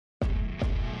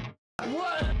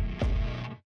What?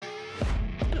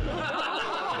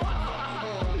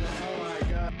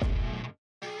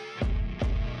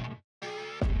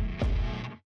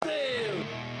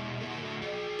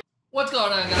 What's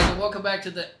going on, guys, and welcome back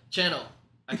to the channel.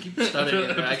 I keep stuttering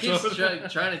it. I keep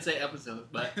trying to say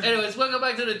episode, but anyways, welcome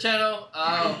back to the channel.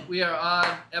 We are on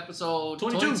episode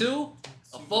 22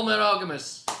 of Full Metal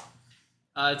Alchemists.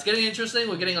 It's getting interesting.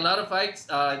 We're getting a lot of fights.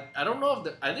 I don't know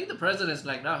if I think the president's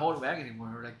like not holding back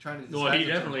anymore, or like trying to. Well, he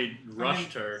definitely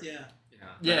rushed her. Yeah.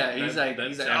 He's like,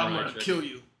 I'm gonna kill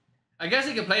you. I guess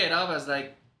he can play it off as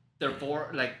like they're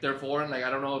foreign, like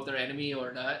I don't know if they're enemy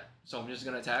or not. So I'm just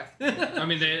gonna attack. I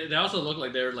mean, they also look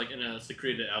like they're like in a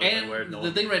secreted alleyway. And where no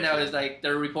the thing right now is like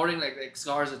they're reporting like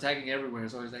scars attacking everywhere.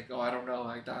 So he's like, oh, I don't know.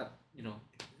 I thought, you know.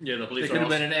 Yeah, the police. They could have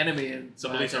been an enemy, and the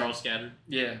police are all scattered.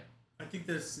 Yeah. I think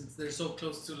since they're so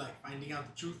close to like finding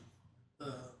out the truth,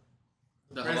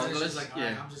 the president's is like,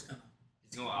 alright, I'm just gonna.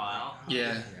 He's going all out.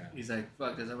 Yeah. He's like,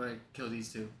 fuck this. I'm gonna kill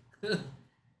these two.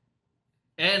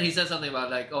 And he said something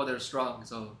about like, oh, they're strong,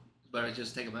 so better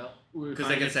just take them out because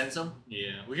they can sense them.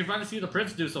 Yeah, we can finally see the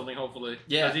prince do something. Hopefully.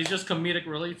 Yeah. Because he's just comedic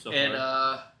relief so and,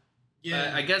 far.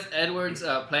 Yeah. I guess Edward's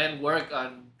plan worked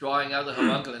on drawing out the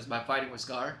homunculus by fighting with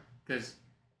Scar because.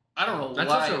 I don't know why.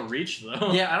 That's such a reach,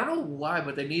 though. Yeah, I don't know why,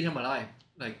 but they need him alive.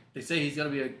 Like, they say he's going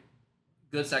to be a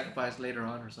good sacrifice later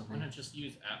on or something. Why not just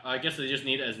use... I guess they just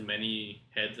need as many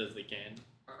heads as they can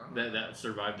that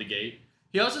survive the gate.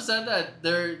 He also said that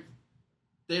they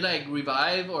like,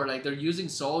 revive or, like, they're using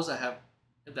souls that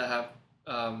have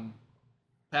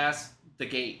passed the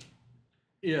gate.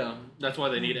 Yeah, that's why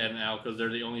they need Ed and Al, because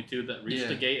they're the only two that reached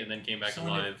the gate and then came back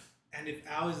alive. And if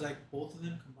Al is, like, both of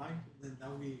them combined, then that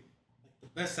would be... the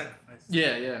best sacrifice.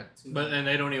 Yeah. But and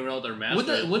they don't even know their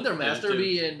master. Would their master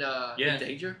be in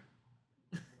danger?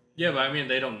 Yeah, but I mean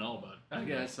they don't know about it. I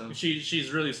guess so.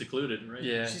 She's really secluded, right?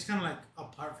 Yeah. She's kind of like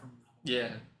apart from.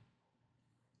 Yeah.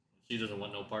 She doesn't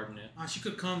want no part in it. She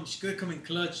could come in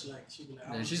clutch, like she'd be like.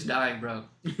 Yeah, she's dying, bro.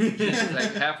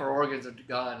 Like half her organs are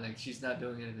gone. Like she's not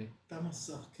doing anything. That must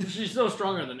suck. She's still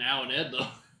stronger than Al and Ed, though.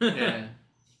 Yeah.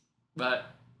 But.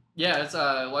 Yeah, let's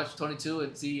watch 22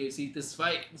 and see this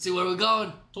fight and see where we're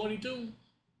going. 22.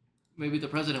 Maybe the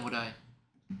president will die.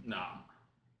 Nah.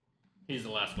 He's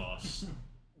the last boss.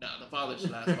 Nah, the father's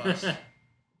the last boss. Run!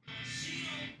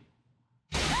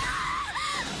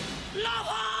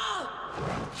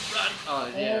 Oh,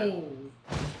 yeah. Oh.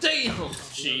 Damn!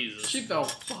 Jesus. She fell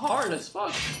hard as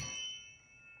fuck.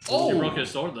 Oh! She broke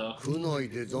his sword, though.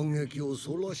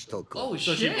 Oh,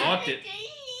 so she blocked it.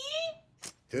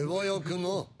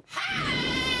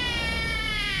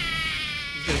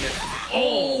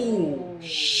 Oh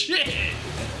shit!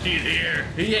 He's here.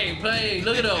 He ain't playing.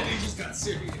 Look at him. He just got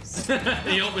serious.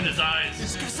 He opened his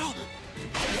eyes.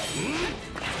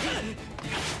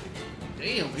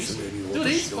 Damn, he's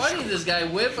fighting this guy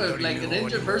with like an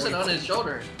injured person on his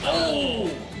shoulder.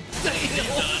 Oh! He's done.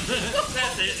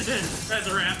 That's it. That's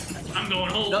a wrap. I'm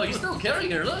going home. No, he's still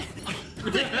carrying her. Look.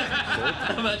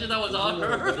 Imagine that was on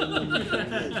her.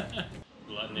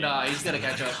 Gluttony. Nah, he's gonna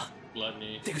catch up.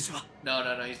 Gluttony.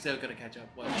 No, he's still gonna catch up.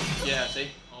 What? Yeah,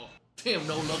 see? Oh. Damn,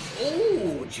 no look.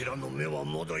 Oh! He's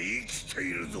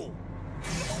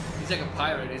like a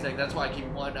pirate. He's like, that's why I keep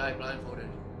one eye blindfolded.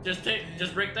 Just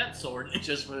break that sword.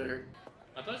 Just for her.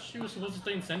 I thought she was supposed to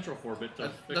stay in Central for a bit.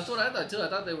 That's what I thought too. I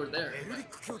thought they were there.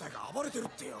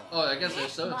 Oh, I guess they're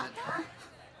so.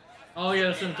 Oh yeah,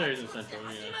 the cemetery's in Central.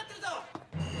 Yeah.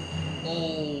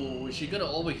 Oh, is she gonna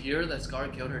overhear that Scar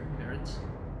killed her parents?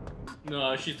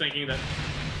 No, she's thinking that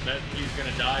he's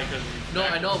gonna die because. No,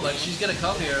 I know, but she's gonna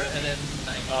come here and then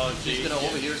like, she's gonna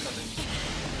overhear something.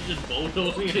 She's just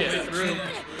bulldozing her way through.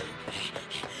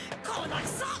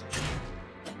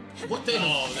 What the?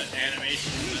 Oh, that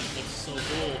animation looks so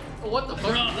cool. Oh, what the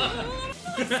fuck?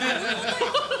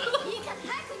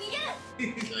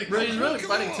 Bro, he's really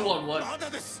fighting 2-on-1. What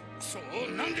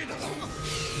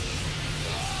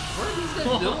are these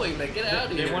guys doing? Like, get out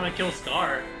of here. They want to kill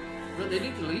Scar. Bro, they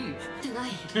need to leave.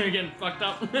 They're getting fucked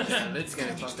up. Yeah, it's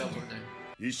getting fucked up over there.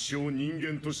 I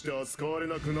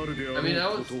mean,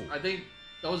 I think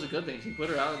that was a good thing. She put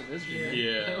her out of the misery.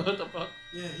 Yeah. What the fuck?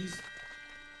 Yeah,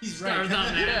 he's Scar's right.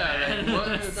 not mad. Yeah, like,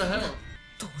 what the hell?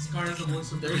 Scar's the one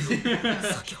from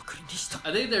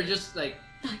I think they're just like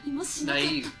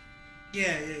naive.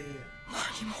 Yeah.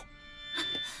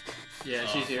 Yeah,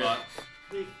 she's here. Fuck.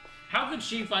 How could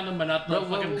she find them but not the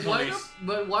fucking police?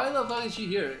 But why the fuck is she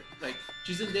here? Like,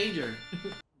 she's in danger.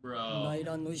 Bro.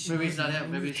 Maybe it's not him,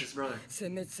 maybe it's his brother.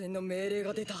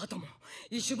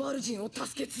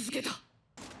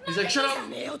 He's like, shut up!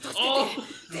 Oh!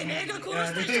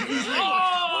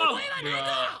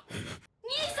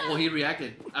 Oh! Oh, he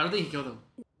reacted. I don't think he killed him.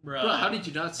 Bro, how did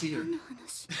you not see her?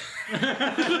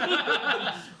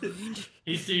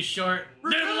 He's too short.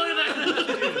 Dude, look at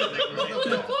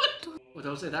that! Well,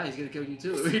 don't say that. He's gonna kill you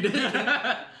too. He did.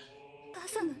 I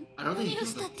don't think he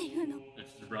killed him.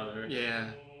 It's his brother.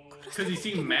 Yeah. Because he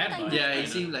seemed mad by it. Yeah, he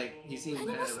seemed mad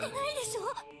about it.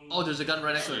 Oh, there's a gun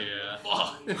right next to her. Yeah.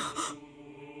 Fuck.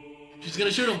 She's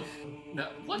gonna shoot him. No.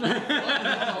 What?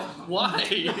 Why?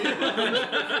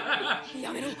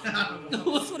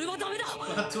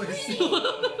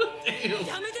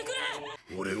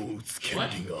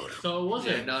 What? So it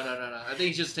wasn't. No. I think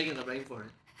he's just taking the blame for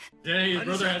it. Yeah, his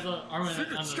brother has an arm on the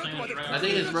thing. I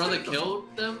think his brother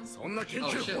killed them. Oh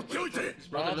shit. His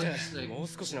brother looks like...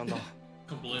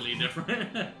 Completely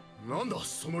different.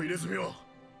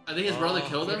 I think his brother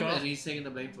killed him and he's taking the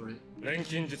blame for it. I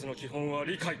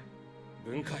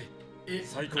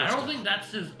don't think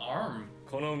that's his arm.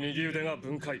 You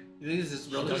think it's his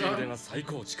brother's arm?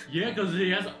 Yeah, because he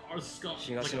has a skull.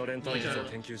 I saw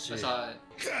it.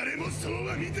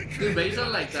 Dude, based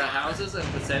on like the houses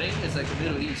and the setting, it's like the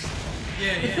Middle East.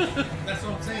 Yeah. That's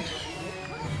what I'm saying.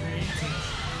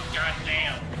 God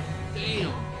damn.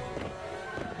 Damn.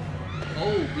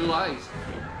 Oh, blue eyes.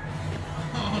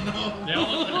 Oh no.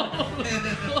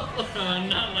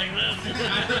 Not like this. I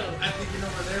think you know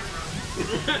where they're from.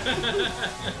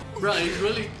 Bro, he's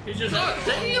really... He's just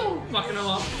damn! Fucking him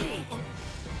up.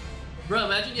 Bro,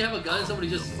 imagine you have a gun and somebody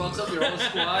just fucks up your whole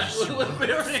squad with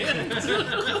bare hands.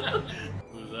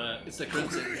 Who's that? It's the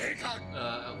Crimson.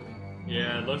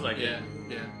 Yeah, it looks like yeah.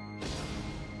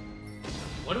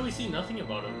 What do we see? Nothing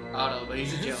about him. I don't know, but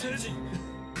he's in jail.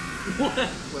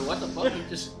 Wait, what the fuck? He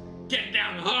just... Get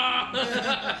down!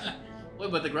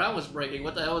 Wait, but the ground was breaking.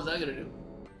 What the hell was that gonna do?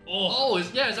 Oh,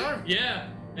 his arm. Yeah,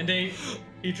 and he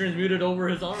transmuted over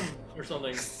his arm or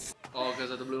something. Oh,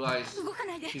 because of the blue eyes.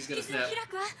 He's gonna snap.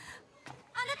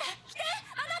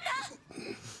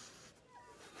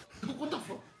 What the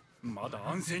fuck?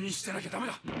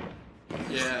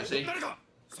 Yeah, see?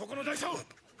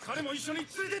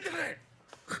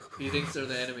 He thinks they're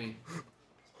the enemy.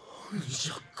 Yeah,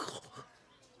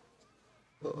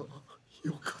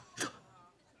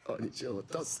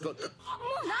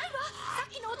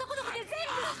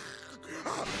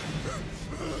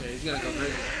 he's gonna go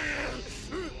crazy.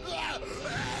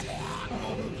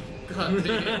 God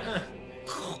damn.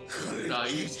 No,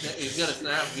 he's gonna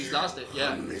snap. He's lost it,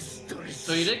 yeah.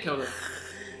 So he did kill him.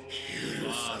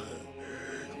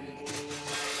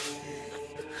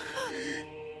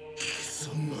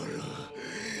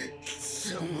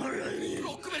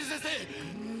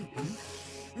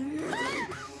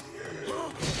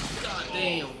 God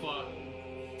damn. Fuck.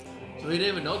 So he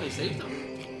didn't even know they saved him.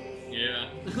 Yeah.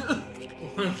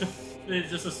 They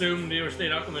just assumed they were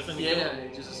state alchemists and yeah, they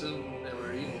just assumed they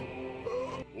were evil.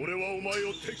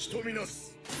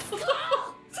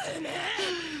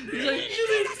 He's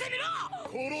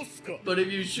like, but if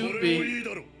you shoot me,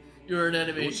 you're an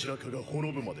enemy.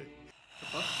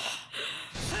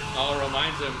 Oh, it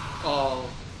reminds him.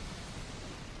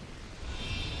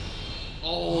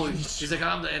 Oh, he's like,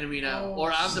 I'm the enemy now,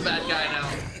 or I'm the bad guy now.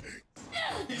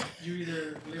 You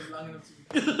either live long enough to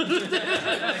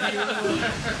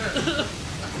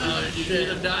You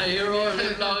either die hero or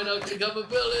live long enough to become a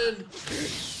villain.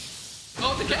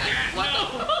 Oh, the cat! What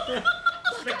the?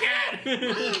 The cat! What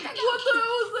the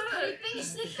hell was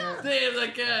that? Damn, the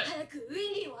cat!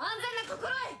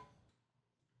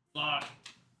 Fuck.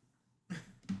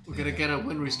 We're gonna get a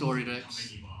Winry story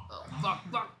next. Oh,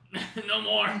 fuck. No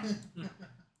more.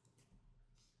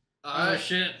 Alright,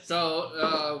 shit.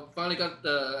 So, finally got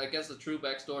the true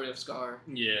backstory of Scar.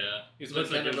 Yeah. He's been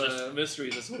kind of a mystery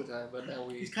this whole time, but now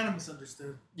He's kind of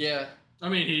misunderstood. Yeah. I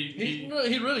mean,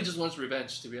 he really just wants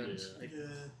revenge, to be honest. Yeah.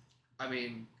 I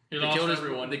mean, they killed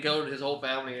everyone. They killed his whole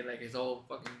family and like his whole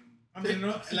fucking. I mean,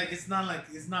 it's not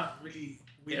really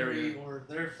Winry or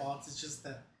their fault. It's just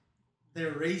that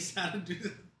their race had to do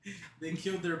it. They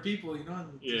killed their people, you know,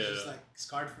 and it's just like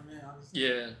scarred from it, obviously.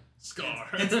 Yeah. Scar.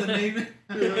 It's the name.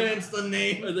 It's the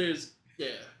name.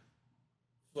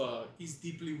 Fuck. He's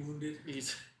deeply wounded.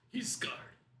 He's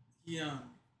scarred. Yeah,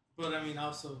 but I mean,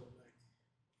 also like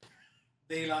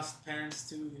they lost parents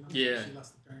too, you know. Yeah. She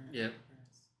lost a parent. Yeah.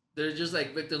 Parents. They're just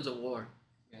like victims of war.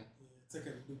 Yeah. It's like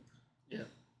a loop. Yeah.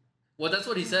 Well, that's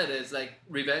what he said. Is like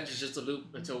revenge is just a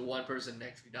loop until one person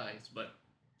actually dies. But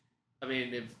I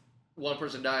mean, if one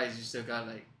person dies, you still got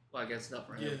like, well, I guess not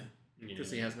for him. Because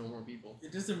he has no more people.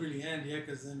 It doesn't really end,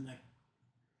 because then like,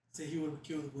 say he would have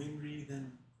killed Winry,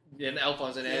 then. And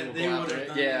Alphonse and Anne will go after it.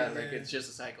 Like it's just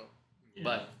a cycle. Yeah.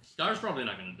 But Scar's probably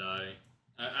not gonna die.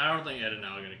 I don't think Ed and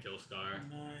Al are gonna kill Scar.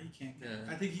 No, he can't. Yeah.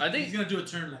 I think he's gonna do a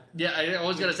turn like that. Yeah, I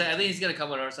was gonna say I think he's gonna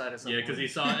come on our side or something. Yeah, because he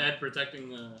saw Ed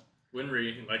protecting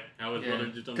Winry, like how his brother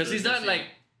did. Because he's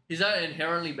not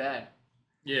inherently bad.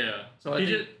 Yeah. So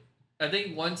I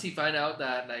think once he find out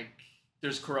that like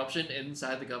there's corruption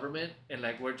inside the government and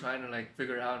like we're trying to like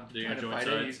figure out trying to fight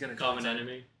it, he's gonna common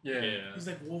enemy. Yeah. He's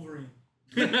like Wolverine.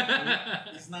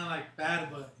 He's not like bad,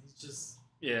 but he's just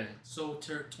so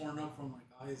torn up from like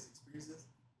all his experiences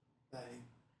that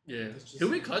he'll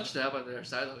be clutch to have on their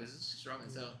side though. He's strong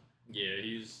as hell. Yeah,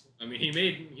 he's. I mean,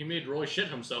 he made Roy shit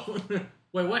himself.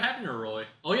 Wait, what happened to Roy?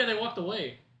 Oh yeah, they walked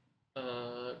away.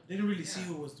 They didn't really see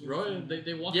who was doing Roy.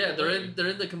 They walked. Yeah, away. they're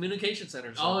in the communication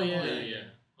center. So. Oh yeah.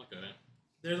 Okay.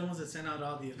 They're the ones that sent out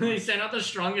all the. They sent out the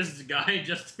strongest guy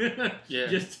just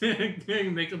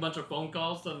make a bunch of phone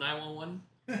calls to 911.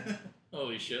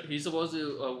 Holy shit! He's supposed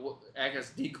to act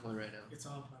as decoy right now. It's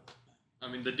all about. I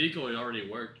mean, the decoy already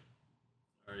worked.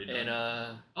 And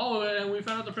and we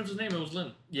found out the prince's name. It was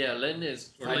Lin. Yeah, Lin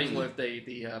is fighting with the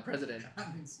president. I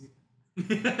didn't see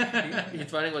it. He's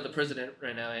fighting with the president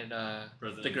right now, and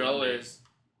the girl is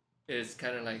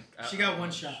kind of like she got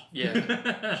one shot.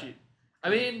 Yeah,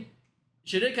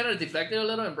 she did kind of deflect it a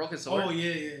little and broke his sword. Oh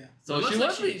yeah. So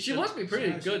she must be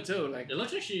pretty good too. Like it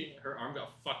looks like her arm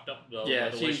got fucked up though. Yeah,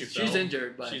 by the way she's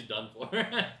injured, but she's done for.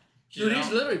 Dude, he's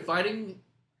literally fighting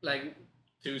like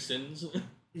 2 sins.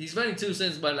 He's fighting 2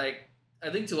 sins, but like I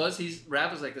think to us,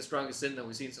 Raph is like the strongest sin that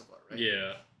we've seen so far, right?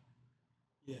 Yeah.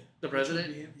 Yeah. The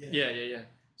president. Yeah.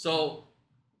 So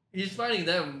he's fighting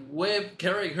them with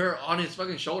carrying her on his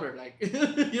fucking shoulder, like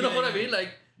you know what I mean? Like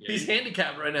he's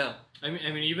handicapped right now. I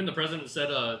mean, even the president said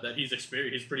that he's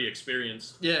pretty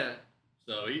experienced. Yeah.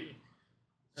 So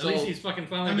at least he's fucking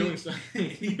finally doing something.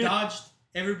 He dodged.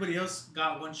 Everybody else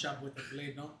got one shot with the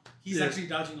blade. No, he's actually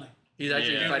dodging like. He's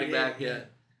actually fighting back. Yeah.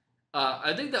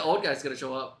 I think the old guy's gonna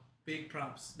show up. Big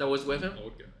props. That was with him.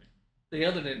 Old guy. The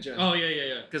other ninja. Oh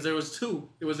yeah. Because there was 2.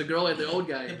 It was the girl and the old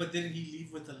guy. Yeah, but didn't he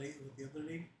leave with the other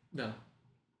lady? No.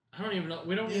 I don't even know.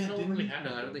 We don't even know what really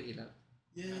happened. No, I don't think he left.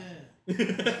 Yeah. But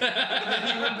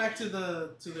then he went back to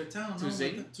their town.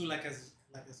 To like as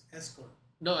escort.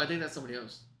 No, I think that's somebody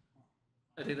else.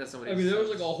 I mean, there was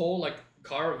like a whole like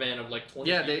caravan of like 20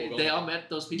 people. They all met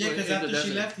those people. Yeah, because after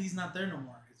she left, he's not there no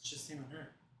more. It's just him and her.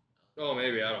 Oh,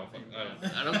 maybe I don't think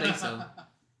so.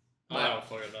 I don't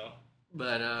fucking know.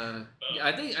 But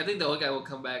I think the old guy will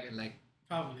come back and like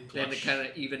probably then to kind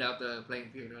of even out the playing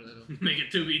field a little. Make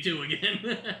it 2v2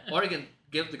 again. Or he can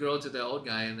give the girl to the old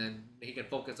guy and then he can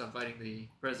focus on fighting the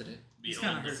president. He's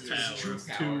kind of hurt.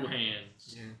 2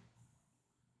 hands. Yeah.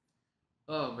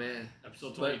 Oh man.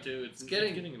 Episode 22. It's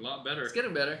getting a lot better. It's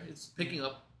getting better. It's picking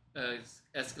up. It's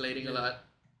escalating a lot.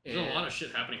 There's a lot of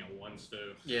shit happening at once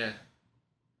too. Yeah.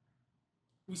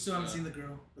 We still haven't seen the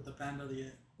girl with the panda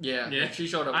yet. Yeah. She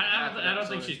showed up. I don't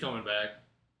think she's coming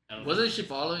back. Wasn't she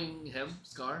following him,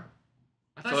 Scar?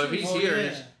 So if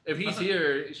he's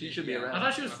here, she should be around. I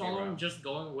thought she was following, just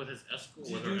going with his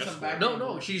escort.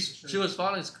 No, she was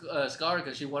following Scar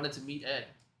because she wanted to meet Ed.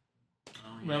 Oh,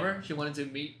 yeah. Remember? She wanted to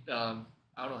meet. I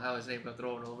don't know how his name got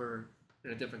thrown over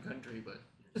in a different country, but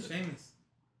he's famous.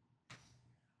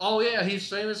 Oh yeah, he's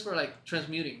famous for like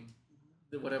transmuting,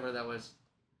 whatever that was.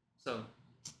 So,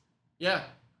 yeah,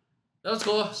 that was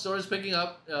cool. Story's picking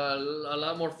up. A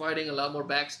lot more fighting, a lot more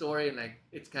backstory, and like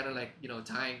it's kind of like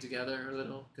tying together a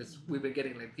little because we've been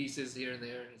getting like pieces here and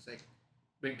there, and it's like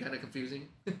been kind of confusing.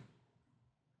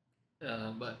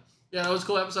 But yeah, that was a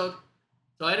cool episode.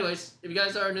 So, anyways, if you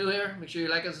guys are new here, make sure you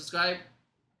like and subscribe.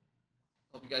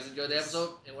 Hope you guys enjoyed the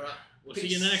episode, and we're out. We'll see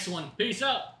you in the next one. Peace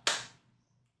out.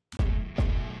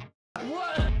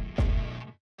 What?